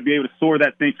really got to be able to soar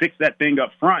that thing, fix that thing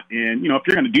up front. And, if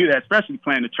you're going to do that, especially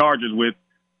playing the Chargers with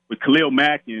Khalil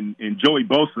Mack and Joey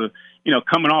Bosa,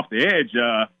 coming off the edge,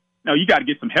 you got to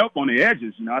get some help on the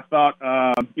edges. I thought,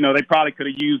 they probably could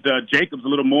have used Jacobs a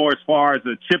little more as far as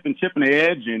chipping the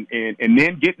edge and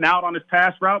then getting out on his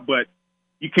pass route, but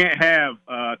you can't have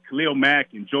Khalil Mack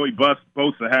and Joey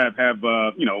Bosa have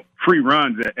free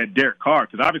runs at Derek Carr,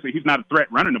 because obviously he's not a threat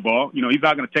running the ball. He's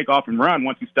not going to take off and run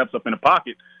once he steps up in the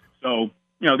pocket. So,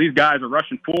 these guys are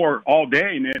rushing 4 all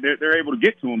day, and they're able to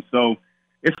get to him. So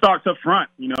it starts up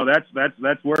front.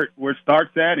 That's where it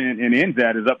starts at and ends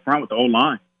at, is up front with the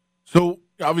O-line. So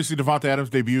obviously Devontae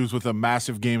Adams debuts with a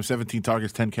massive game, 17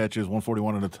 targets, 10 catches,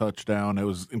 141 and a touchdown. It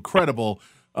was incredible.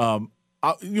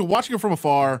 Watching him from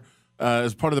afar,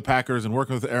 as part of the Packers and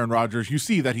working with Aaron Rodgers, you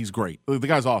see that he's great. The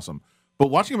guy's awesome.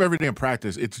 But watching him every day in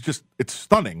practice, it's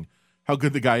stunning how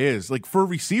good the guy is. Like, for a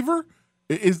receiver,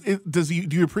 do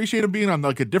you appreciate him being on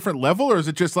like a different level, or is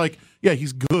it just like, yeah,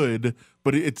 he's good,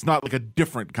 but it's not like a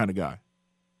different kind of guy?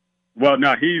 Well,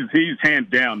 no, he's hands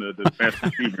down the best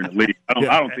receiver in the league.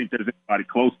 I don't think there's anybody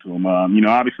close to him.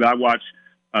 Obviously I watch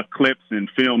clips and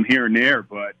film here and there,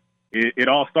 but it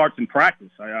all starts in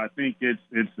practice. I think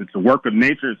it's a work of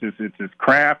nature. It's his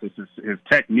craft. It's his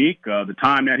technique. The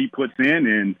time that he puts in,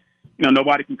 and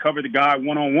nobody can cover the guy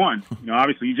one-on-one.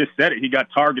 Obviously you just said it. He got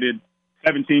targeted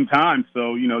 17 times,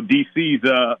 so DC's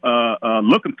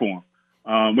looking for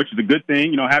him, which is a good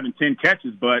thing. Having 10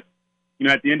 catches, but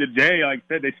at the end of the day, like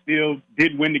I said, they still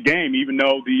did win the game, even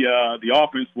though the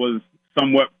offense was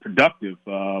somewhat productive.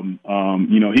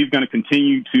 He's going to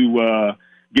continue to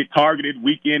get targeted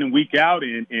week in and week out,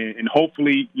 and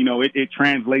hopefully, it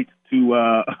translates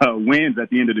to wins at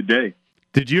the end of the day.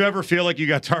 Did you ever feel like you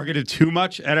got targeted too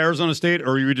much at Arizona State,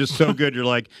 or you were just so good you're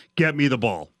like, get me the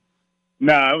ball?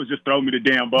 Nah, it was just throw me the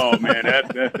damn ball, man. That's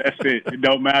it. It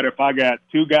don't matter if I got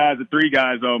 2 guys or 3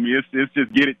 guys on me. It's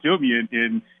just get it to me,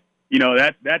 and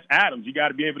that's Adams. You got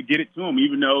to be able to get it to him,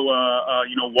 even though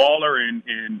Waller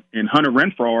and Hunter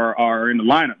Renfrow are in the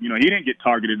lineup. He didn't get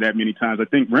targeted that many times. I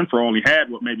think Renfrow only had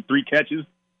maybe 3 catches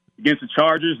against the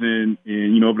Chargers, and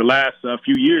over the last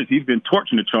few years he's been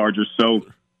torching the Chargers. So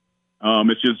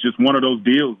it's just one of those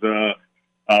deals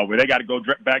where they got to go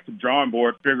back to the drawing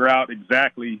board, figure out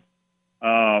exactly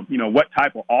what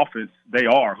type of offense they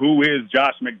are. Who is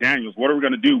Josh McDaniels? What are we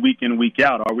going to do week in and week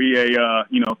out? Are we a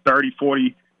 30,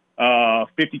 40,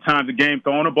 50 times a game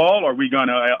throwing the ball, or are we going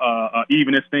to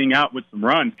even this thing out with some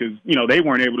runs? Because, they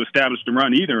weren't able to establish the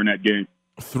run either in that game.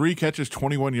 3 catches,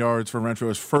 21 yards for Renfrow.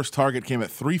 His first target came at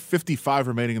 3:55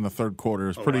 remaining in the third quarter.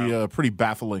 It's pretty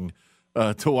baffling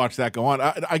to watch that go on.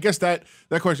 I guess that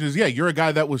question is, you're a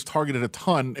guy that was targeted a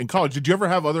ton in college. Did you ever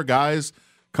have other guys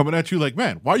coming at you like,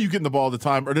 man, why are you getting the ball all the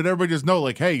time? Or did everybody just know,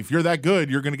 like, hey, if you're that good,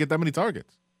 you're going to get that many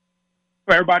targets?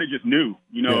 Well, everybody just knew,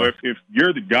 if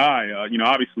you're the guy,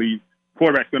 obviously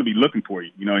quarterback's going to be looking for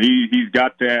you. He's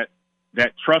got that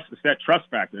trust. It's that trust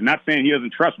factor. I'm not saying he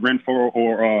doesn't trust Renfrow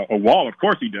or Waller. Of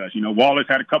course he does. Waller's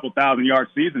had a couple 1,000-yard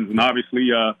seasons, and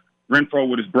obviously Renfrow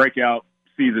with his breakout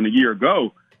season a year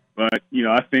ago. But,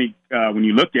 I think when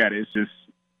you look at it, it's just,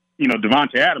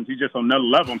 Devontae Adams, he's just on another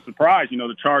level. I'm surprised,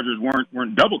 the Chargers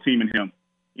weren't double teaming him,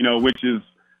 which is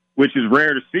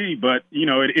rare to see, but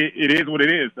it is what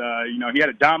it is. He had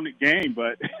a dominant game,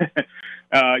 but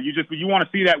you want to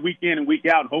see that week in and week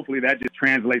out. And hopefully that just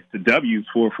translates to W's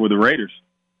for the Raiders.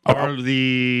 Are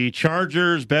the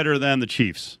Chargers better than the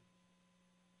Chiefs?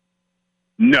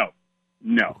 No,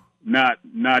 not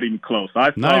even close.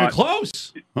 Not even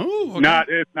close. Oh, okay.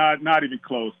 It's not even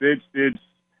close. It's.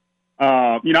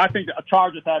 I think the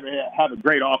Chargers have a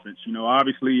great offense,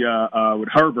 obviously with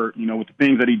Herbert, with the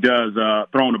things that he does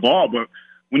throwing the ball. But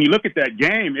when you look at that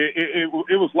game, it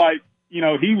was like,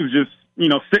 he was just,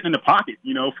 sitting in the pocket,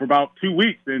 for about 2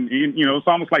 weeks. And it's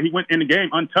almost like he went in the game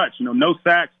untouched, no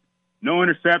sacks, no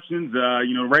interceptions.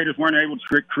 Raiders weren't able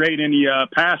to create any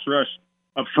pass rush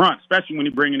up front, especially when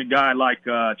you bring in a guy like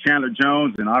Chandler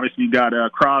Jones. And obviously you got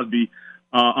Crosby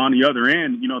on the other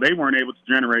end. They weren't able to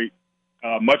generate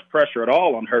much pressure at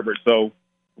all on Herbert. So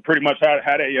we pretty much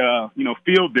had a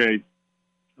field day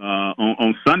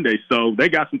on Sunday. So they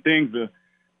got some things to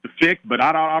fix, but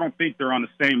I don't think they're on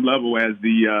the same level as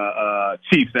the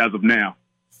Chiefs as of now.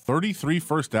 33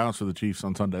 first downs for the Chiefs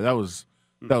on Sunday. That was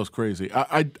crazy.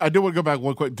 I did want to go back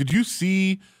one quick. Did you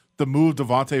see the move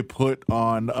Devontae put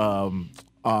on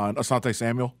Asante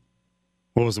Samuel?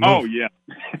 What was the move? Oh, yeah.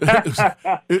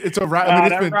 It's a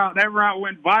route. That route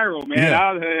went viral, man.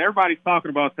 Yeah. Everybody's talking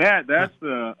about that. That's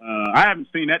I haven't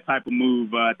seen that type of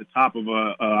move at the top of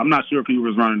I'm not sure if he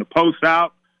was running a post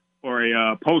out or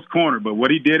a post corner, but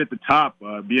what he did at the top,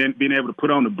 being able to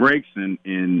put on the brakes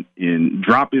and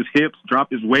drop his hips,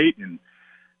 drop his weight, and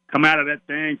come out of that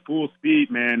thing full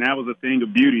speed, man, that was a thing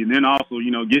of beauty. And then also,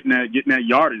 getting that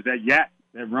yardage,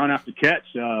 that run after catch,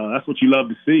 that's what you love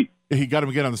to see. He got him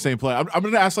again on the same play. I'm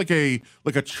going to ask like a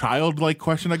childlike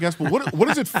question, I guess. But what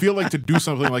does it feel like to do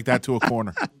something like that to a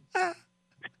corner?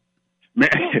 Man,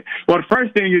 well, the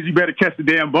first thing is you better catch the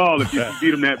damn ball if you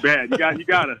beat him that bad. You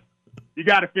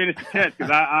got to finish the catch,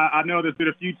 because I know there's been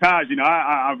a few times.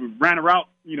 I ran a route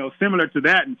similar to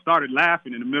that and started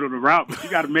laughing in the middle of the route. But you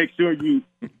got to make sure you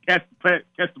catch the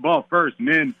ball first, and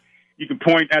then you can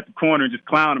point at the corner and just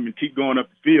clown him and keep going up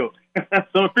the field.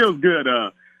 So it feels good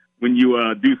when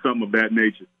you do something of that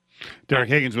nature. Derek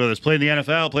Higgins with us. Played in the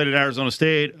NFL, played at Arizona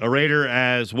State, a Raider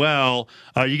as well.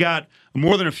 You got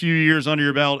more than a few years under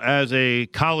your belt as a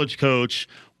college coach.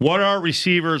 What are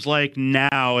receivers like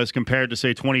now as compared to,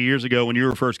 say, 20 years ago when you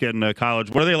were first getting to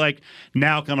college? What are they like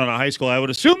now coming out of high school? I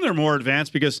would assume they're more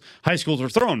advanced because high schools are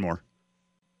throwing more.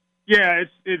 Yeah,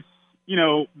 it's you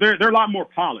know, they're a lot more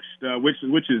polished,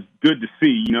 which is good to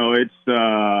see. You know, it's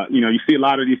you know, you see a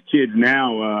lot of these kids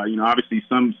now. You know, obviously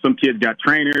some kids got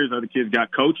trainers, other kids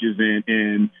got coaches,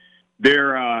 and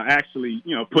they're actually,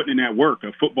 you know, putting in that work.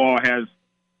 Football has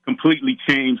completely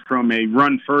changed from a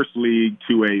run-first league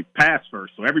to a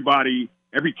pass-first. So every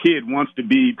kid wants to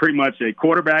be pretty much a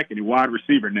quarterback and a wide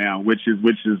receiver now, which is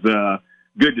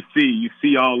good to see. You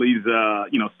see all these,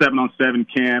 you know, 7-on-7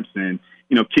 camps and,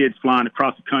 you know, kids flying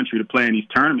across the country to play in these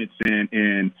tournaments,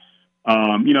 and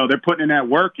you know, they're putting in that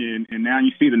work, and now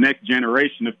you see the next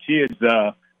generation of kids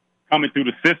coming through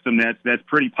the system that's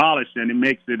pretty polished, and it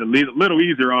makes it a little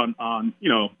easier on you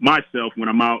know, myself when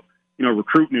I'm out, you know,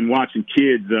 recruiting and watching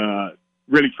kids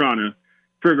really trying to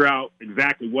figure out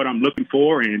exactly what I'm looking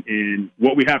for and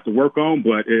what we have to work on.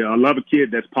 But I love a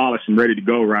kid that's polished and ready to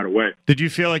go right away. Did you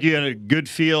feel like you had a good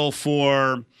feel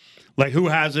for, like, who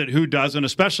has it, who doesn't,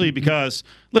 especially because,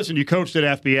 listen, you coached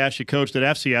at FBS, you coached at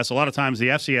FCS. A lot of times the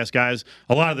FCS guys,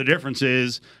 a lot of the difference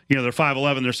is, you know, they're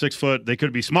 5'11", they're 6 foot. They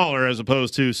could be smaller as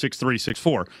opposed to 6'3",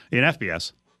 6'4" in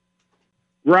FBS.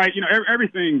 Right. You know,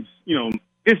 everything's, you know,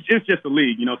 it's just a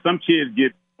league. You know, some kids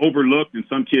get overlooked and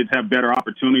some kids have better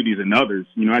opportunities than others.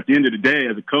 You know, at the end of the day,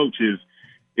 as a coach,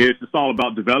 it's just all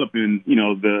about developing, you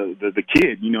know, the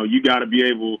kid. You know, you got to be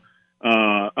able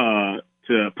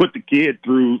to put the kid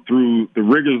through the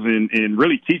rigors and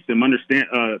really teach them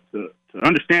to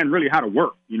understand really how to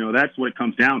work. You know, that's what it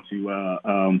comes down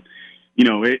to. You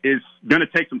know, it's going to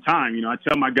take some time. You know, I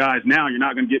tell my guys now, you're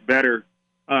not going to get better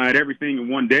at everything in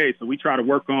one day. So we try to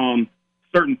work on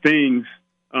certain things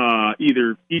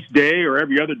either each day or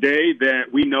every other day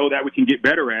that we know that we can get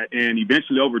better at. And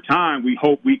eventually over time, we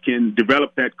hope we can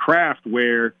develop that craft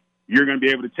where you're going to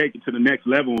be able to take it to the next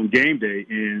level on game day.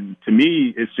 And to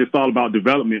me, it's just all about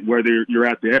development, whether you're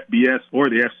at the FBS or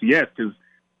the FCS, because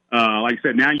like I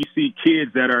said, now you see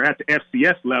kids that are at the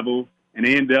FCS level and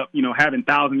they end up, you know, having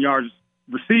 1,000 yards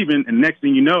receiving. And next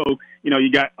thing you know,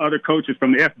 you got other coaches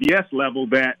from the FBS level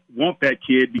that want that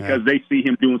kid because they see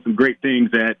him doing some great things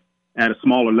at a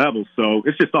smaller level. So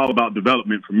it's just all about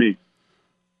development for me.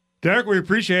 Derek, we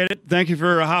appreciate it. Thank you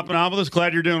for hopping on with us.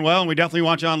 Glad you're doing well, and we definitely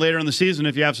want you on later in the season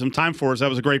if you have some time for us. That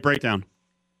was a great breakdown.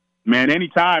 Man,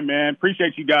 anytime, man.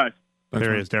 Appreciate you guys.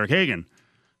 There he is, Derek Hagan.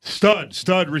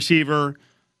 Stud receiver.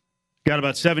 Got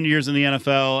about 7 years in the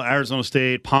NFL, Arizona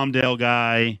State, Palmdale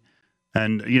guy.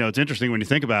 And, you know, it's interesting when you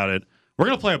think about it. We're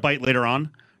going to play a bite later on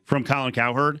from Colin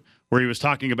Cowherd where he was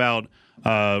talking about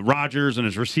Rodgers and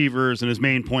his receivers, and his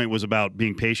main point was about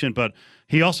being patient. But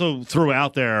he also threw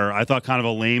out there, I thought, kind of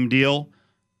a lame deal.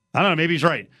 I don't know, maybe he's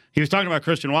right. He was talking about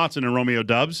Christian Watson and Romeo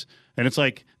Doubs, and it's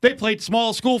like, they played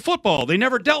small school football. They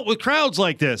never dealt with crowds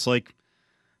like this. Like,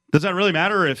 does that really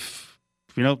matter if,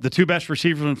 you know, the two best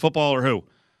receivers in football are who?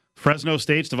 Fresno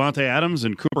State's Devontae Adams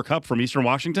and Cooper Kupp from Eastern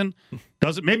Washington?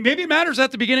 Does it? Maybe it matters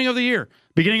at the beginning of the year,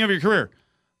 beginning of your career.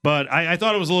 But I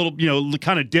thought it was a little, you know,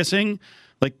 kind of dissing.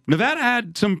 Like, Nevada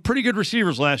had some pretty good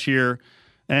receivers last year,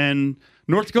 and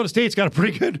North Dakota State's got a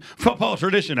pretty good football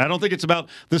tradition. I don't think it's about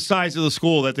the size of the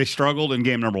school that they struggled in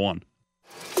game number one.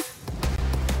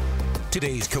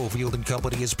 Today's Cofield and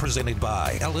Company is presented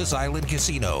by Ellis Island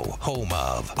Casino, home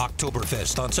of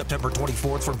Oktoberfest on September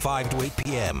 24th from 5 to 8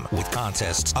 p.m. with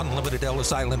contests, unlimited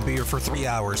Ellis Island beer for 3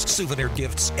 hours, souvenir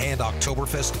gifts, and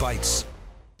Oktoberfest bites.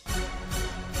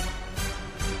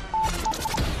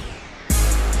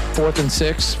 4th and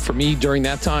 6 for me during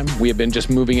that time. We had been just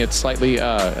moving it slightly.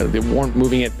 They weren't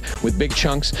moving it with big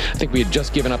chunks. I think we had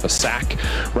just given up a sack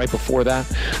right before that.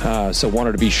 So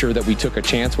wanted to be sure that we took a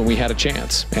chance when we had a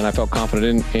chance. And I felt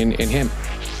confident in him.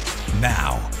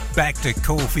 Now, back to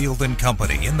Cofield and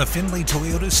Company in the Findlay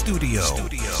Toyota studio.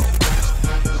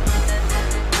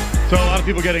 So a lot of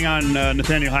people getting on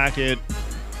Nathaniel Hackett.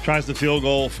 Tries the field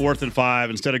goal, 4th and 5,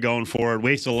 instead of going for it.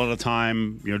 Wasted a lot of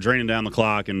time, you know, draining down the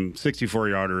clock, and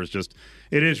 64-yarder is just,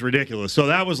 it is ridiculous. So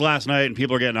that was last night, and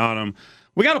people are getting on him.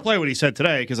 We got to play what he said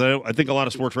today, because I think a lot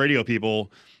of sports radio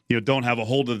people, you know, don't have a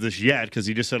hold of this yet, because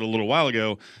he just said a little while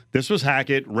ago, this was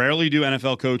Hackett. Rarely do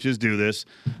NFL coaches do this.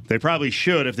 They probably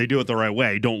should if they do it the right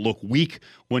way. Don't look weak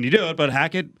when you do it, but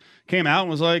Hackett came out and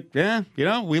was like, yeah, you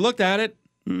know, we looked at it.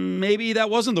 Maybe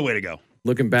that wasn't the way to go.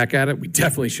 Looking back at it, we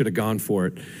definitely should have gone for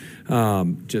it.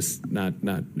 Just not,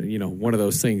 you know, one of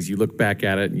those things you look back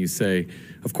at it and you say,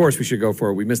 of course we should go for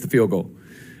it. We missed the field goal.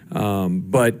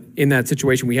 But in that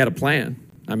situation, we had a plan.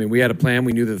 I mean, we had a plan.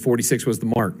 We knew that the 46 was the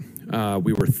mark.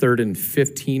 We were 3rd and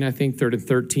 15, I think, 3rd and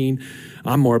 13.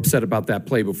 I'm more upset about that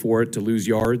play before it, to lose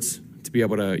yards, to be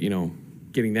able to, you know,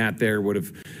 getting that there would have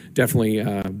definitely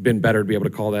been better to be able to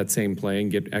call that same play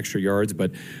and get extra yards.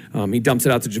 But he dumps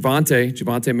it out to Javonte.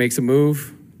 Javonte makes a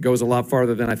move, goes a lot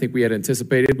farther than I think we had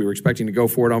anticipated. We were expecting to go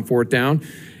for it on fourth down,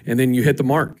 and then you hit the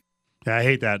mark. Yeah, I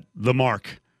hate that. The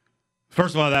mark.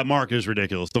 First of all, that mark is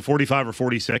ridiculous. The 45 or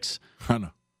 46. I know.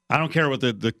 I don't care what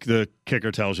the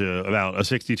kicker tells you about a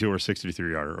 62 or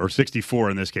 63 yarder or 64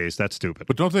 in this case. That's stupid.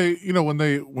 But don't they,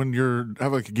 when you're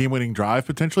have like a game-winning drive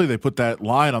potentially, they put that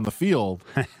line on the field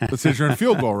that says you're in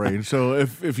field goal range. So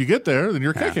if you get there, then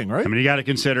you're kicking, right? I mean, you got to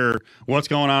consider what's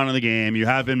going on in the game. You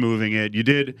have been moving it. You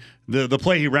did the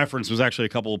play he referenced was actually a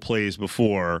couple of plays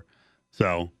before.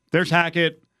 So there's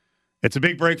Hackett. It's a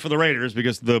big break for the Raiders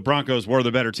because the Broncos were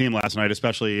the better team last night,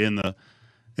 especially in the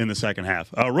second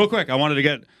half. Real quick, I wanted to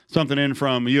get something in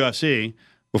from UFC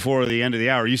before the end of the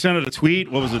hour. You sent out a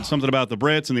tweet. What was it? Something about the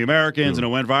Brits and the Americans, and it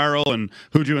went viral. And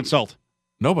who'd you insult?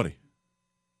 Nobody.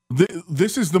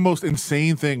 This is the most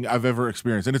insane thing I've ever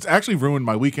experienced. And it's actually ruined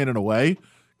my weekend in a way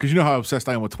because you know how obsessed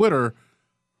I am with Twitter.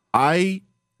 I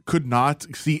could not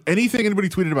see anything anybody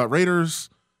tweeted about Raiders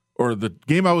or the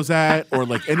game I was at or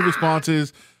like any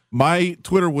responses. My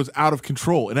Twitter was out of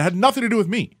control, and it had nothing to do with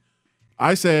me.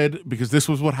 I said, because this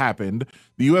was what happened,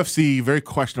 the UFC, very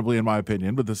questionably in my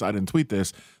opinion, but I didn't tweet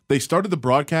this, they started the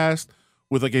broadcast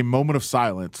with like a moment of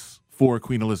silence for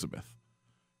Queen Elizabeth.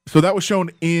 So that was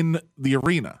shown in the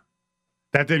arena.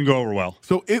 That didn't go over well.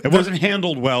 So it wasn't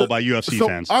handled well by UFC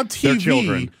fans. On TV, their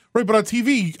children. Right, but on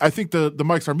TV, I think the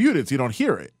mics are muted, so you don't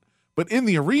hear it. But in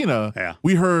the arena,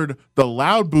 we heard the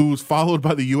loud boos followed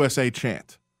by the USA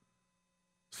chant.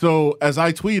 So as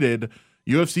I tweeted,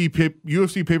 UFC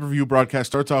pay-per-view broadcast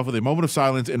starts off with a moment of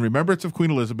silence in remembrance of Queen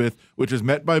Elizabeth, which is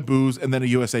met by boos and then a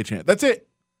USA chant. That's it.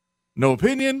 No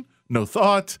opinion, no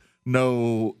thought,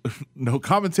 no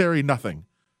commentary, nothing.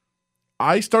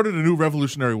 I started a new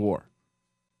revolutionary war.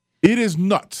 It is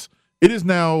nuts. It is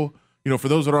now, for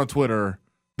those that are on Twitter,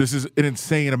 this is an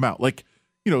insane amount. Like,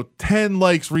 10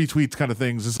 likes, retweets kind of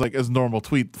things is like as normal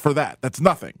tweet for that. That's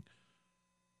nothing.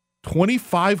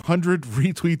 2,500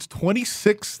 retweets,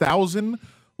 26,000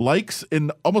 likes,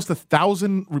 and almost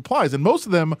 1,000 replies. And most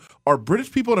of them are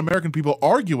British people and American people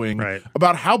arguing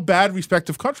about how bad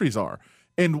respective countries are.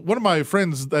 And one of my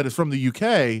friends that is from the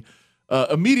UK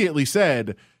immediately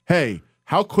said, hey,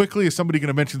 how quickly is somebody going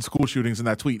to mention school shootings in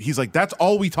that tweet? He's like, that's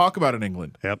all we talk about in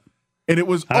England. Yep. And it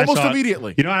was almost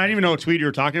immediately. I didn't even know what tweet you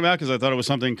were talking about because I thought it was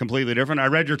something completely different. I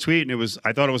read your tweet and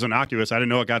I thought it was innocuous. I didn't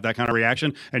know it got that kind of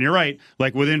reaction. And you're right.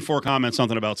 Like within 4 comments,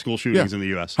 something about school shootings in the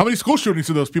U.S. How many school shootings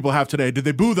do those people have today? Did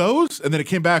they boo those? And then it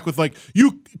came back with like,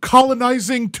 you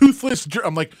colonizing toothless.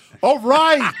 I'm like, all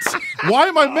right. Why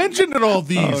am I mentioning all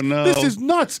these? Oh, no. This is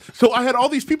nuts. So I had all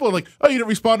these people like, oh, you didn't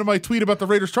respond to my tweet about the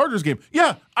Raiders-Chargers game.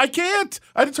 Yeah, I can't.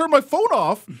 I had to turn my phone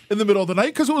off in the middle of the night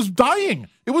because it was dying.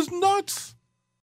 It was nuts.